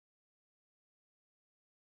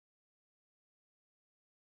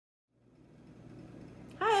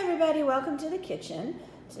everybody, welcome to the kitchen.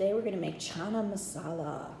 Today we're going to make Chana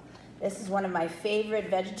Masala. This is one of my favorite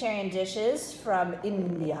vegetarian dishes from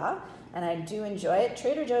India, and I do enjoy it.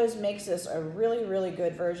 Trader Joe's makes this a really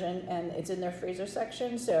good version, and it's in their freezer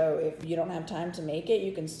section, so if you don't have time to make it,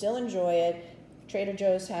 you can still enjoy it. Trader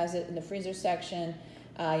Joe's has it in the freezer section.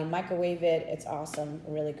 You microwave it, it's awesome,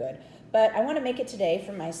 really good. But I want to make it today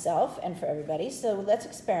for myself and for everybody, so let's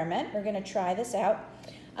experiment. We're going to try this out.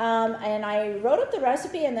 And I wrote up the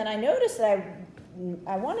recipe, and then I noticed that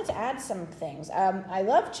I wanted to add some things. I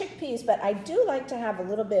love chickpeas, but I do like to have a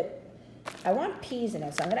little bit, I want peas in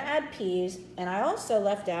it, so I'm going to add peas, and I also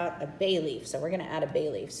left out a bay leaf, so we're going to add a bay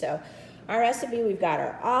leaf. So our recipe, we've got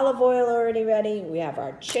our olive oil already ready, we have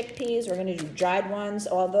our chickpeas, we're going to do dried ones,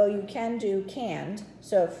 although you can do canned,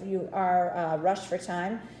 so if you are rushed for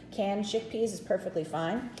time, canned chickpeas is perfectly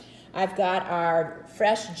fine. I've got our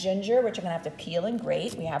fresh ginger, which I'm gonna have to peel and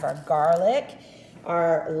grate. We have our garlic,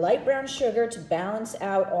 our light brown sugar to balance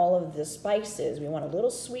out all of the spices. We want a little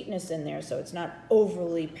sweetness in there so it's not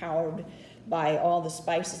overly powered by all the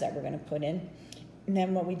spices that we're gonna put in. And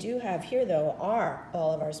then what we do have here though are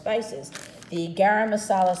all of our spices. The Garam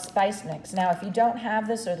Masala spice mix. Now if you don't have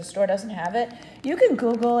this or the store doesn't have it, you can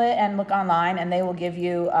Google it and look online and they will give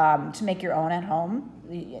you to make your own at home.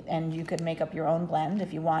 And you could make up your own blend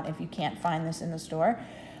if you want, if you can't find this in the store.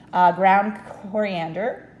 Ground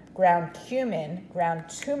coriander, ground cumin, ground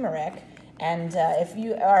turmeric, and if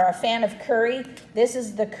you are a fan of curry, this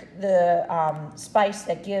is the spice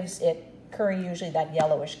that gives it curry usually that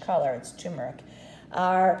yellowish color. It's turmeric.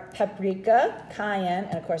 Our paprika, cayenne,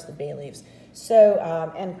 and of course the bay leaves. So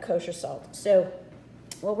and kosher salt. So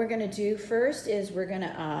what we're going to do first is we're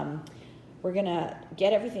gonna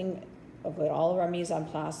get everything. We'll put all of our mise en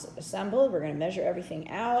place assembled. We're going to measure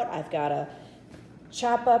everything out. I've got to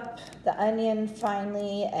chop up the onion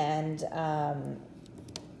finely, and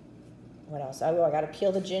what else? Oh, I got to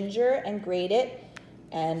peel the ginger and grate it,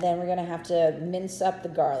 and then we're going to have to mince up the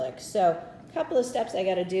garlic. So a couple of steps I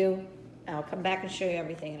got to do. I'll come back and show you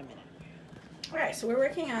everything in a minute. All right, so we're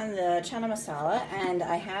working on the Chana Masala, and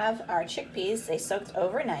I have our chickpeas. They soaked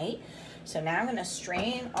overnight. So now I'm going to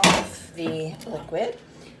strain off the liquid.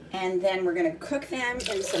 And then we're going to cook them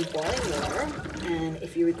in some boiling water. And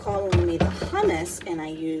if you recall when we made the hummus and I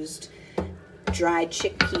used dried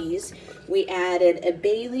chickpeas, we added a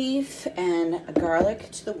bay leaf and a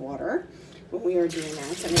garlic to the water when we were doing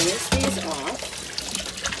that. So I'm going to rinse these off.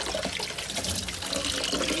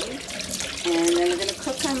 Okay. And then we're going to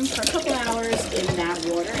cook them for a couple hours in that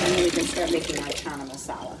water, and then we can start making our Chana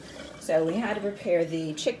Masala. So we had to prepare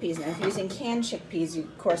the chickpeas. Now, if you're using canned chickpeas, you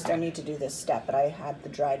of course don't need to do this step, but I had the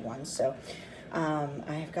dried ones. So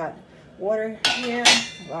I've got water here,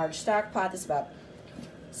 a large stock pot. This is about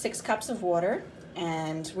 6 cups of water,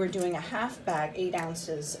 and we're doing a half bag, 8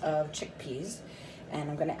 ounces of chickpeas. And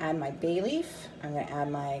I'm going to add my bay leaf, I'm going to add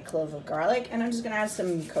my clove of garlic, and I'm just going to add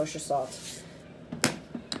some kosher salt.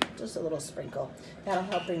 Just a little sprinkle. That'll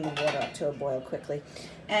help bring the water up to a boil quickly.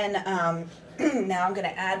 And now I'm going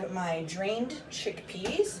to add my drained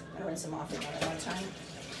chickpeas. I'm going to rinse them off again at one time.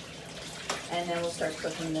 And then we'll start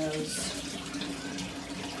cooking those.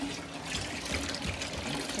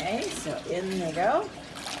 Okay, so in they go.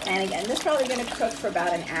 And again, this is probably going to cook for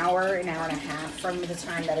about an hour and a half from the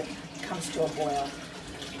time that it comes to a boil.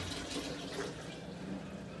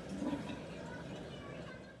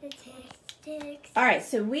 All right,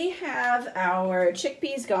 so we have our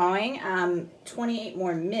chickpeas going, 28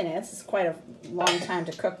 more minutes. It's quite a long time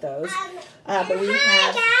to cook those. But we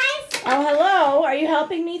have, guys. Oh, hello. Are you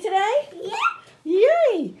helping me today? Yeah.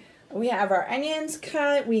 Yay. We have our onions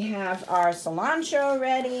cut. We have our cilantro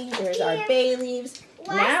ready. There's our bay leaves. What's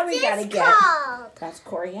now we got to get, called? That's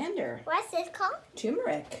coriander. What's this called?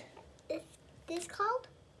 Turmeric. Is this called?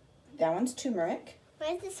 That one's turmeric.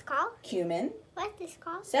 What is this called? Cumin. What's this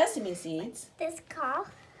called? Sesame seeds. This called?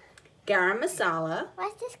 Garam masala.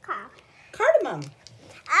 What's this called? Cardamom.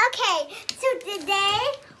 Okay, so today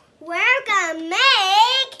we're gonna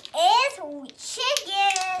make is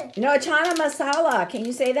chicken. No, Chana Masala. Can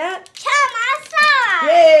you say that? Chana Masala.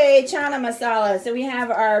 Yay, Chana Masala. So we have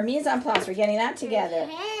our mise en place. We're getting that together.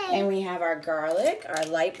 Okay. And we have our garlic, our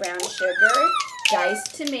light brown sugar,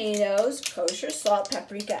 diced tomatoes, kosher salt,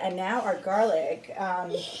 paprika, and now our garlic.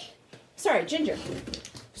 Ginger.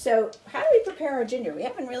 So how do we prepare our ginger? We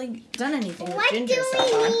haven't really done anything with ginger so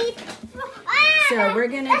far. So we're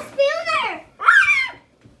gonna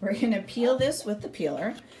peel this with the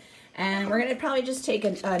peeler, and we're gonna probably just take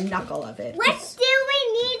a knuckle of it. What do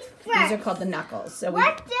we need first? These are called the knuckles. So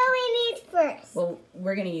what do we need first? Well,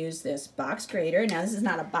 we're going to use this box grater. Now, this is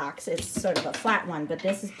not a box. It's sort of a flat one, but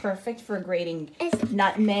this is perfect for grating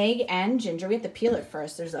nutmeg and ginger. We have to peel it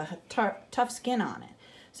first. There's a tough skin on it.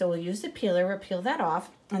 So we'll use the peeler. We'll peel that off,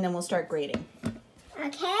 and then we'll start grating.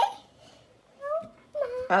 Okay.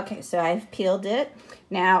 Okay, so I've peeled it.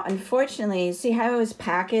 Now, unfortunately, see how it was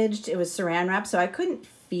packaged? It was saran wrap, so I couldn't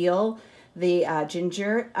feel the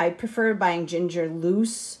ginger. I prefer buying ginger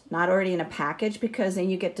loose, not already in a package, because then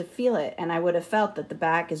you get to feel it. And I would have felt that the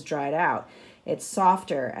back is dried out. It's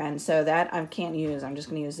softer, and so that I can't use. I'm just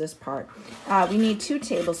going to use this part. We need 2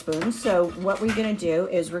 tablespoons. So what we're going to do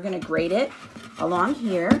is we're going to grate it along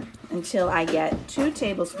here until I get 2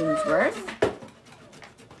 tablespoons worth.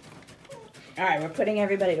 All right, we're putting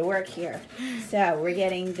everybody to work here. So we're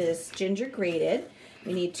getting this ginger grated.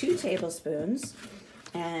 We need 2 tablespoons.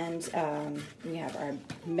 And we have our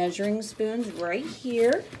measuring spoons right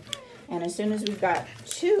here. And as soon as we've got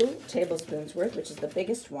 2 tablespoons worth, which is the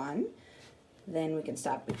biggest one, then we can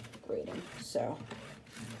stop grating. So,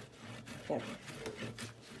 gotta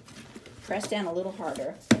press down a little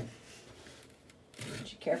harder.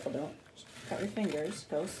 Be careful, don't cut your fingers.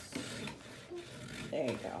 There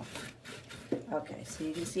you go. Okay, so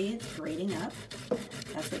you can see it's grating up.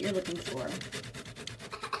 That's what you're looking for.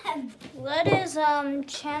 What does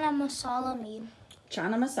Chana Masala mean?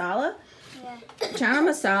 Chana Masala? Yeah. Chana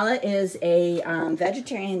Masala is a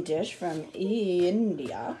vegetarian dish from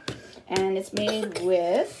India, and it's made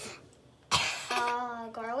with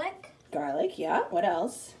Garlic. garlic, yeah. What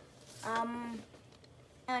else?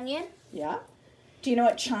 Onion. Yeah. Do you know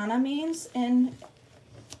what chana means?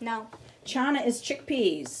 No. Chana is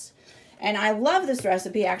chickpeas. And I love this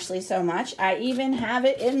recipe actually so much. I even have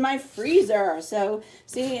it in my freezer. So,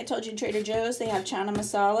 see, I told you Trader Joe's, they have Chana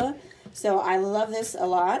Masala. So I love this a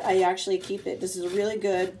lot. I actually keep it. This is a really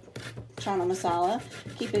good Chana Masala.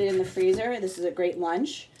 Keep it in the freezer. This is a great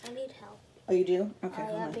lunch. I need help. Oh, you do? Okay,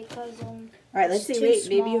 hold Yeah, on. because All right, let's see. too Wait,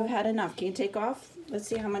 maybe small. you've had enough. Can you take off? Let's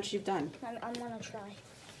see how much you've done. I'm gonna try.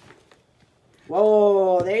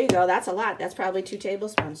 Whoa, there you go. That's a lot. That's probably 2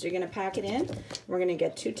 tablespoons. So you're going to pack it in. We're going to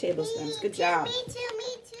get 2 tablespoons. Good job. Me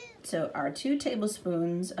too. So our 2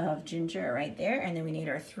 tablespoons of ginger are right there. And then we need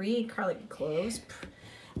our 3 garlic cloves.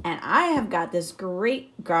 And I have got this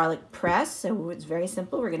great garlic press. So it's very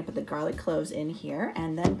simple. We're going to put the garlic cloves in here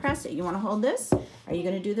and then press it. You want to hold this? Are you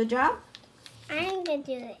going to do the job? I'm going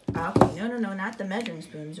to do it. Okay, no, not the measuring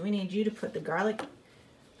spoons. We need you to put the garlic.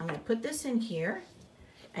 I'm going to put this in here.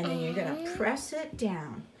 And then you're going to press it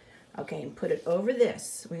down. Okay, and put it over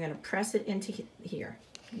this. We're going to press it into here.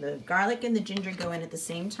 The garlic and the ginger go in at the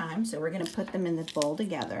same time, so we're going to put them in the bowl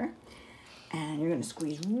together. And you're going to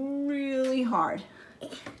squeeze really hard.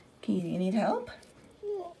 Okay, you need help?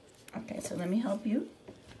 Okay, so let me help you.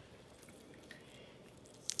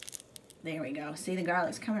 There we go. See, the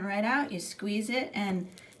garlic's coming right out. You squeeze it, and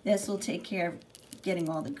this will take care of getting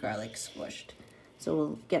all the garlic squished. So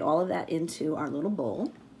we'll get all of that into our little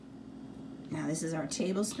bowl. Now this is our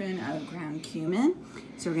tablespoon of ground cumin.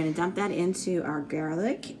 So we're going to dump that into our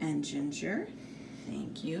garlic and ginger.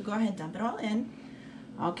 Thank you. Go ahead, dump it all in.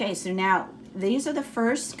 Okay, so now these are the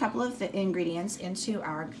first couple of the ingredients into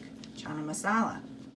our Chana Masala.